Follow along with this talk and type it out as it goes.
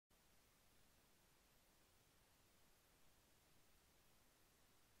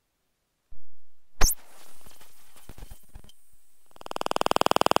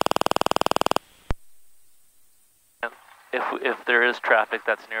there is traffic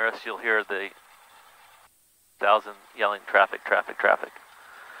that's near us, you'll hear the 1,000 yelling traffic, traffic, traffic.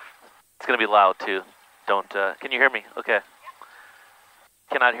 It's going to be loud too. Don't, can you hear me? Okay.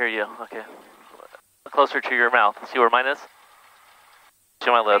 Cannot hear you. Okay. Closer to your mouth. See where mine is?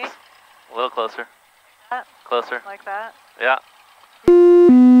 To my lips. A little closer. Like closer. Like that? Yeah.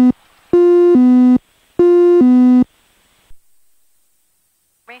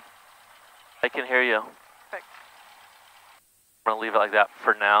 Me? I can hear you. Perfect. I'm going to leave it like that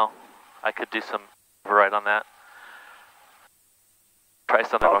for now. I could do some override on that. Try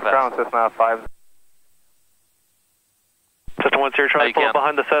something real fast. Ground Cessna 5. System 1 0, try to pull up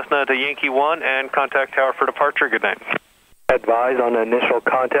behind the Cessna to Yankee 1 and contact tower for departure. Good night. Advise on initial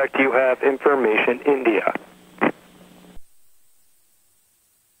contact, you have information India.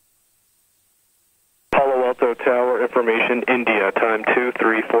 Palo Alto Tower, information India, time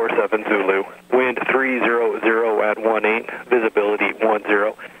 2347 Zulu. Wind 300 at 18, visibility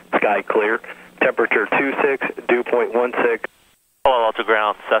 10, sky clear. Temperature 26, dew point 16. Palo Alto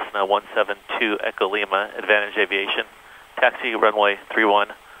ground, Cessna 172 Echo Lima, Advantage Aviation. Taxi runway 31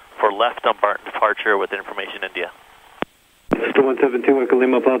 for left Dumbarton departure with information India. System 172 Echo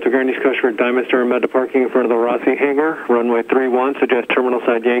Lima, Palo Alto ground, East Coast for Diamond Star Med parking in front of the Rossi hangar. Runway 31, suggest terminal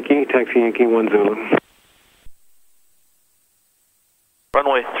side Yankee, taxi Yankee 1 Zulu.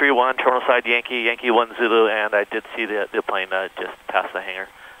 Runway 31, terminal side Yankee, Yankee 1 Zulu, and I did see the plane just past the hangar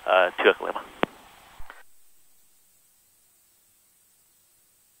to Echo Lima.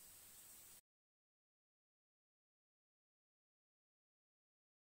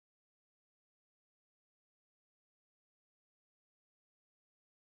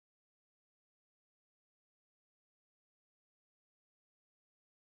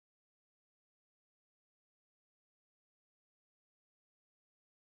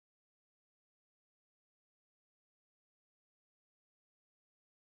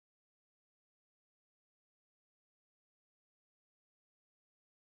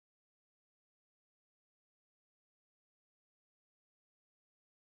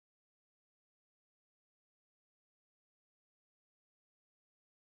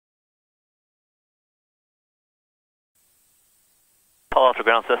 Palo Alto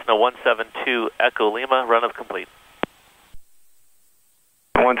ground, Cessna 172 Echo Lima, run of complete.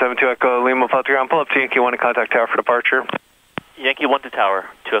 172 Echo Lima, Palo Alto ground, pull up to Yankee 1 and contact tower for departure. Yankee 1 to tower,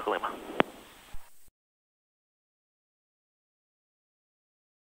 to Echo Lima.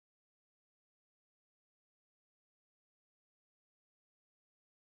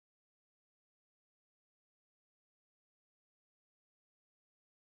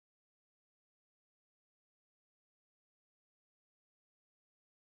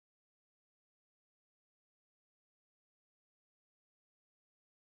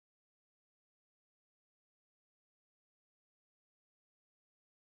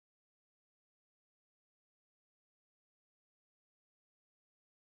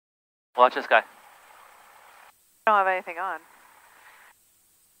 Watch this guy. I don't have anything on.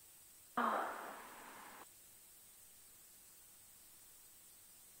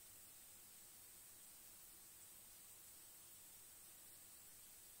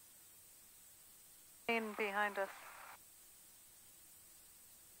 Plane behind us.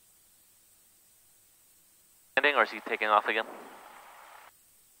 Landing, or is he taking off again?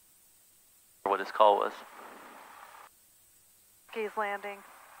 Or what his call was? He's landing.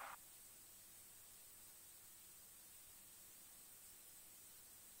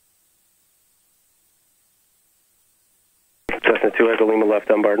 Cessna 2 Echo Lima, left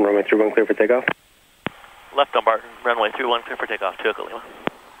Dumbarton, runway 31 clear for takeoff. Left Dumbarton, runway 31 clear for takeoff to Echo Lima.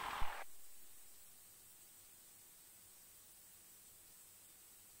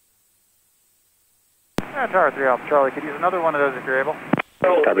 Tower 3 Alpha Charlie, could use another one of those if you're able.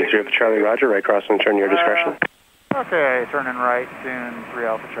 Copy 3 Alpha Charlie, roger, right cross and turn your discretion. Okay, turning right soon, 3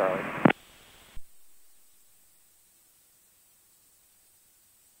 Alpha Charlie.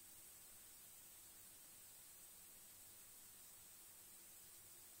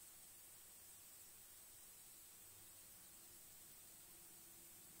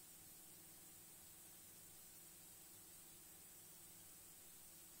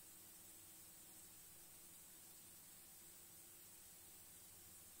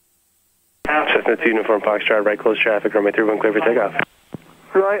 Cessna 2 Uniform Foxtrot, right close traffic, runway 31 clear for takeoff.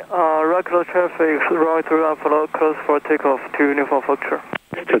 Right close traffic, right to Alpha close for takeoff to Uniform Foxtrot.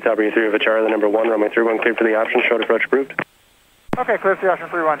 So W 3 of a Charlie, number 1, runway 31 clear for the option, short approach approved. Okay, clear for the option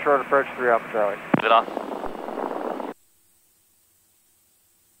 31, short approach 3 Alpha Charlie. Good off.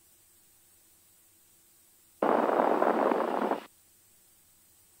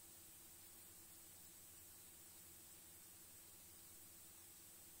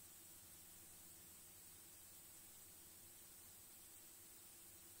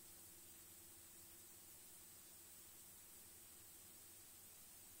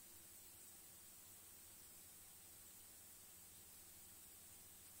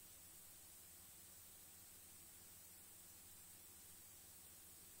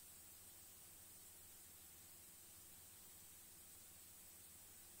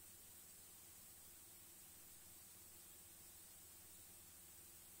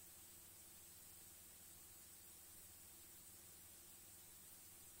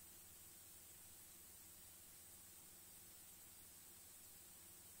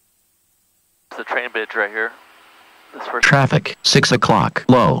 train bridge right here. This first. Traffic, 6 o'clock,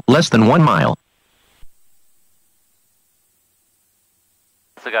 low, less than 1 mile.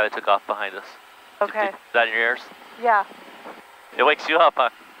 That's the guy that took off behind us. Okay. Is that in your ears? Yeah. It wakes you up, huh?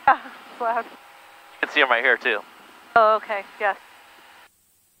 Yeah, it's loud. You can see him right here, too. Oh, okay, yes.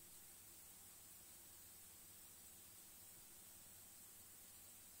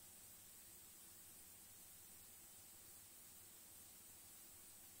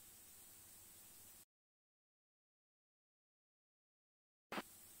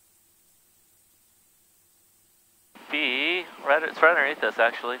 It's right underneath us,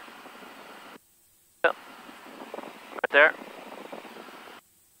 actually. Yep. Right there.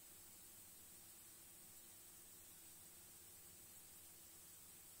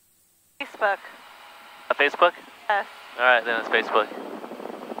 Facebook. Facebook? Yes. Alright, then it's Facebook.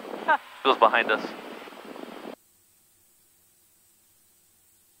 Huh. Goes behind us.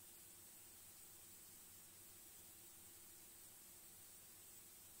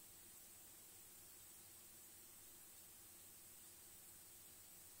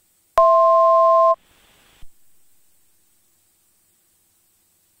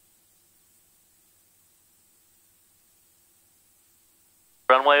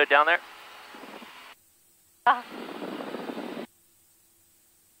 Runway down there?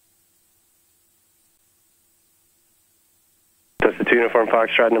 That's the 2 Uniform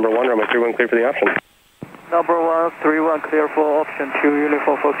Foxtrot number 1, runway 31 clear for the option. Number 131 clear for option 2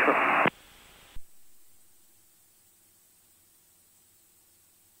 Uniform Foxtrot.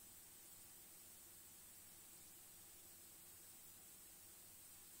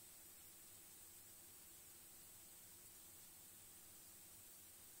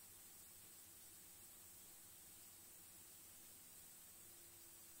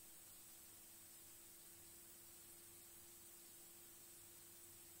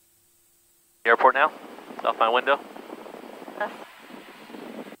 Airport now? Off my window? Yes.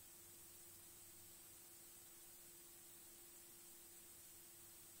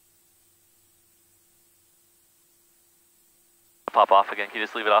 Pop off again. Can you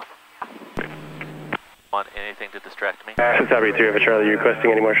just leave it off? Want anything to distract me? Since Abbey 3 of Charlie, you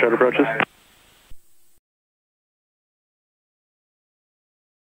requesting any more short approaches?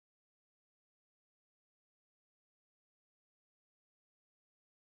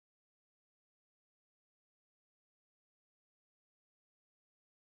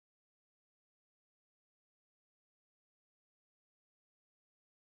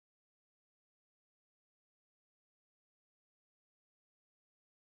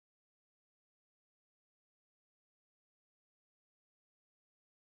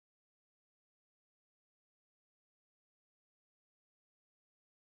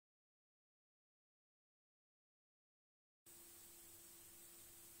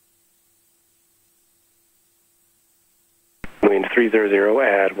 Wind 300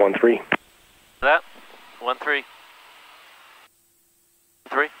 at 13. That? 13.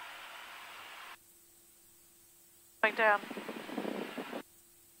 3. Going down.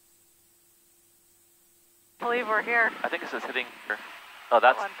 I believe we're here. I think this is hitting here. Oh,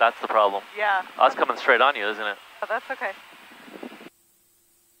 that's the problem. Yeah. Oh, it's coming straight on you, isn't it? Oh, that's okay.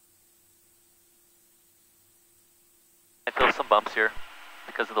 I feel some bumps here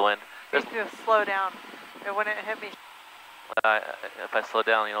because of the wind. Need to slow down. It wouldn't hit me. If I slow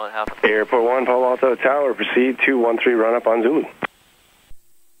down, you know what happens? Airport 1, Palo Alto Tower, proceed 213 run up on Zulu. Is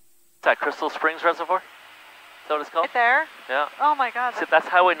that Crystal Springs Reservoir? Is that what it's called? Right there? Yeah. Oh my God. See, that's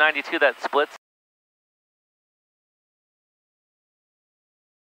Highway 92 that splits.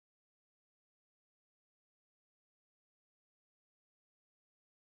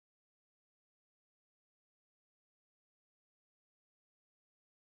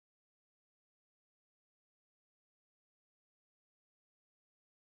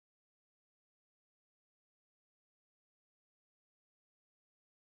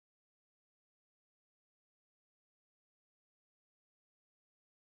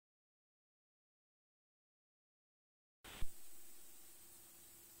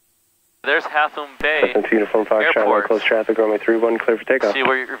 There's Hatham Bay Uniform Airport. Close traffic, runway 31 clear for takeoff. See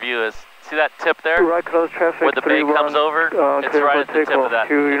where your view is. See that tip there? Right close traffic. Where the bay comes over? It's right at the tip of that.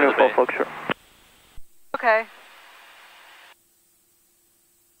 2 Into the Uniform bay. Foxtrot. Okay.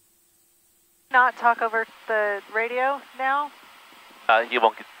 Not talk over the radio now? He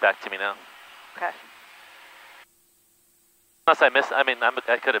won't get back to me now. Okay. Unless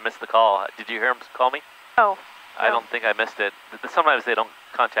I could have missed the call. Did you hear him call me? Oh. I don't think I missed it. Sometimes they don't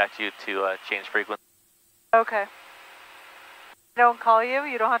contact you to change frequency. Okay. Don't call you?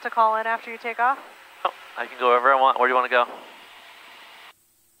 You don't have to call in after you take off? No, I can go wherever I want. Where do you want to go?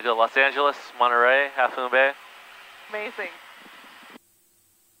 Go Los Angeles, Monterey, Half Moon Bay. Amazing.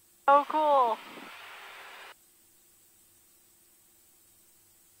 So cool.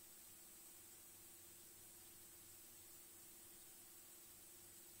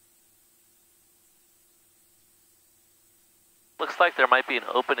 Looks like there might be an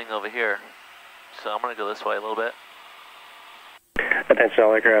opening over here. So I'm going to go this way a little bit. Attention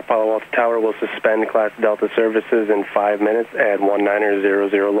all aircraft, Palo Alto Tower will suspend Class Delta services in 5 minutes at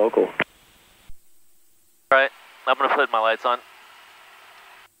 1900 local. Alright, I'm going to put my lights on.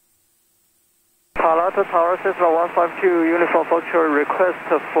 Palo Alto Tower, Cessna 152, Uniform Foxtrot,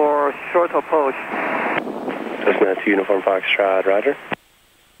 request for short approach. Cessna 2 Uniform Foxtrot, roger.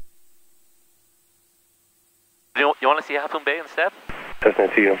 You want to see Half Moon Bay instead? Cessna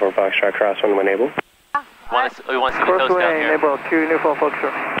 2 Uniform Foxtrot, cross one when able. We want to see the coast down here. Enable 2 Uniform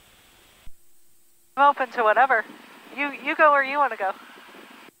Foxtrot. I'm open to whatever. You go where you want to go.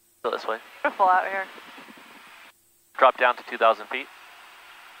 Go this way. Beautiful out here. Drop down to 2,000 feet.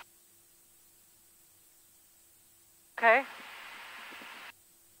 Okay.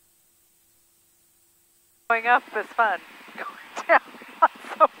 Going up is fun. Going down, not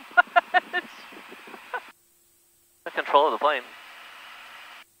so much. The control of the plane.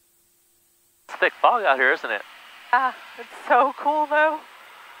 It's thick fog out here, isn't it? Ah, it's so cool though.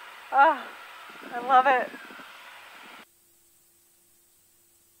 Ah, I love it.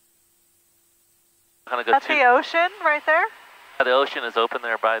 That's the ocean right there? Yeah, the ocean is open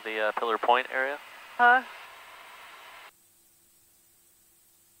there by the Pillar Point area. Huh?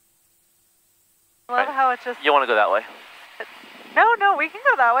 I love how it just... You want to go that way? No, we can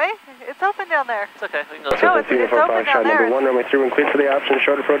go that way. It's open down there. It's okay, we can go this No, way. it's open down there. Number 1, runway 3, clear for the option,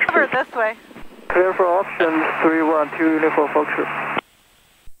 short approach. Over this way. Clear for option 312 Uniform Foxtrot.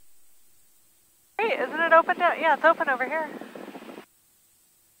 Hey, isn't it open down? Yeah, it's open over here.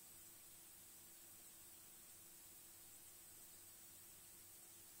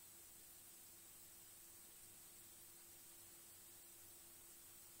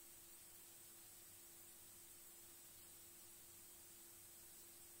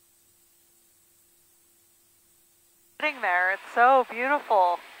 Sitting there, it's so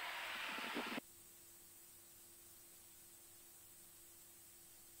beautiful.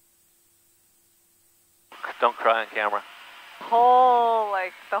 Don't cry on camera. The whole way.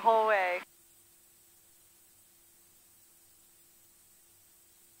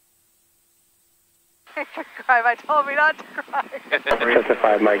 I could cry, I told me not to cry. Cessna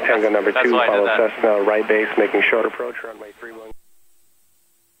 5, Mike Tango number 2, why I follow did that. Cessna right base, making short approach, runway 31.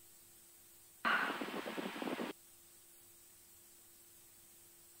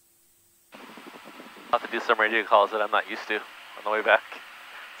 I'll have to do some radio calls that I'm not used to on the way back.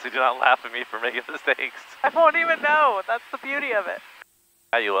 So do not laugh at me for making mistakes. I won't even know. That's the beauty of it.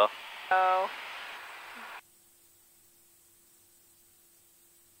 Yeah, you will. Oh.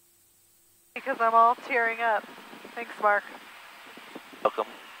 Because I'm all tearing up. Thanks, Mark. Welcome.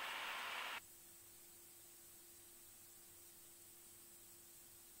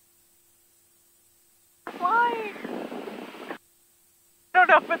 Flying. I don't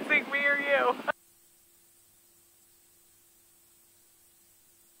know if it's me or you.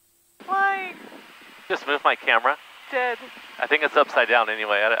 Flying. Just move my camera. Did. I think it's upside down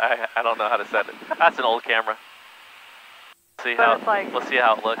anyway. I don't know how to set it. That's an old camera. See But how it's like- we'll see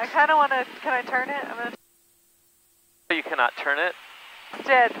how it looks. I kind of want to. Can I turn it? I'm gonna. You cannot turn it.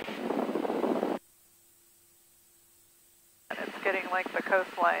 Did. It's getting like the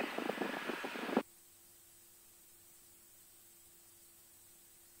coastline.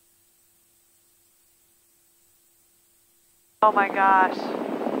 Oh my gosh.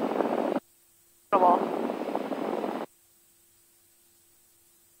 Incredible.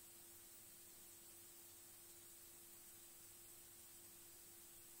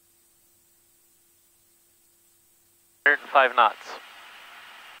 Hundred and 5 knots.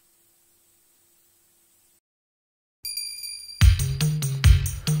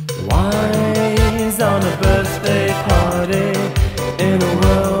 Wise on a birthday party in a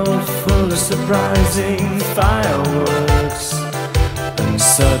world full of surprising fireworks and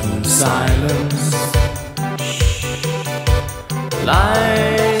sudden silence.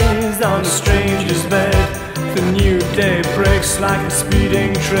 Lies on a stranger's bed. The new day breaks like a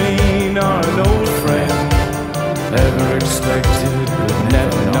speeding train or an old friend. Never expected, but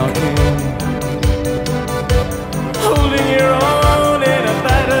never knocking. Holding your own in a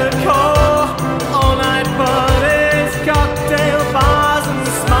battered car. All-night parties, cocktail bars and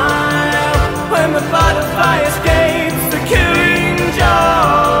a smile. When the butterfly escapes the killing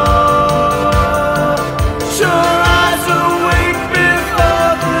jar. Sure eyes awake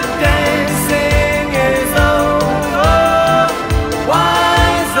before the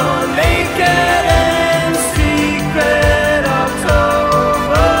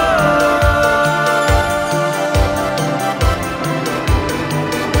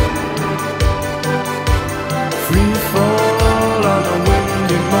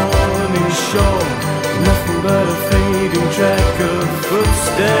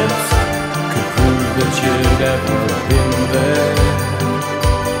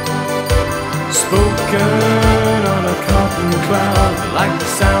like the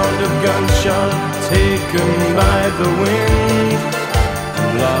sound of gunshot taken by the wind,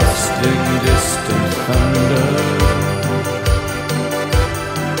 lost in distant thunder.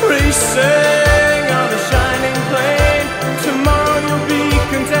 Reset.